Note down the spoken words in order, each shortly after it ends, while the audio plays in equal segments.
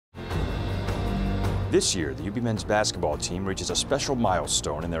This year, the UB men's basketball team reaches a special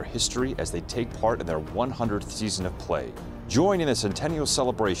milestone in their history as they take part in their 100th season of play. Join in the centennial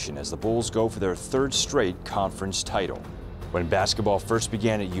celebration as the Bulls go for their third straight conference title. When basketball first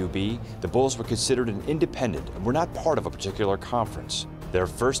began at UB, the Bulls were considered an independent and were not part of a particular conference. Their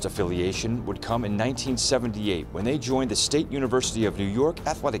first affiliation would come in 1978 when they joined the State University of New York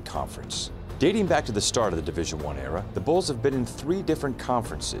Athletic Conference. Dating back to the start of the Division I era, the Bulls have been in 3 different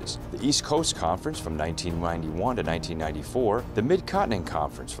conferences: the East Coast Conference from 1991 to 1994, the Mid-Continent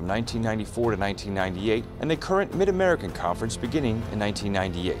Conference from 1994 to 1998, and the current Mid-American Conference beginning in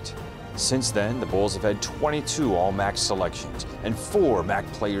 1998. Since then, the Bulls have had 22 All-MAC selections and 4 MAC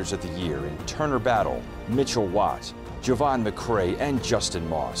Players of the Year in Turner Battle, Mitchell Watt, Javon McCray, and Justin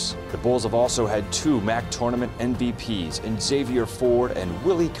Moss. The Bulls have also had 2 MAC tournament MVPs in Xavier Ford and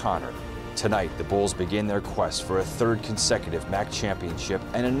Willie Connor. Tonight, the Bulls begin their quest for a 3rd consecutive MAC championship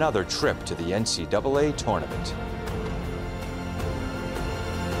and another trip to the NCAA tournament.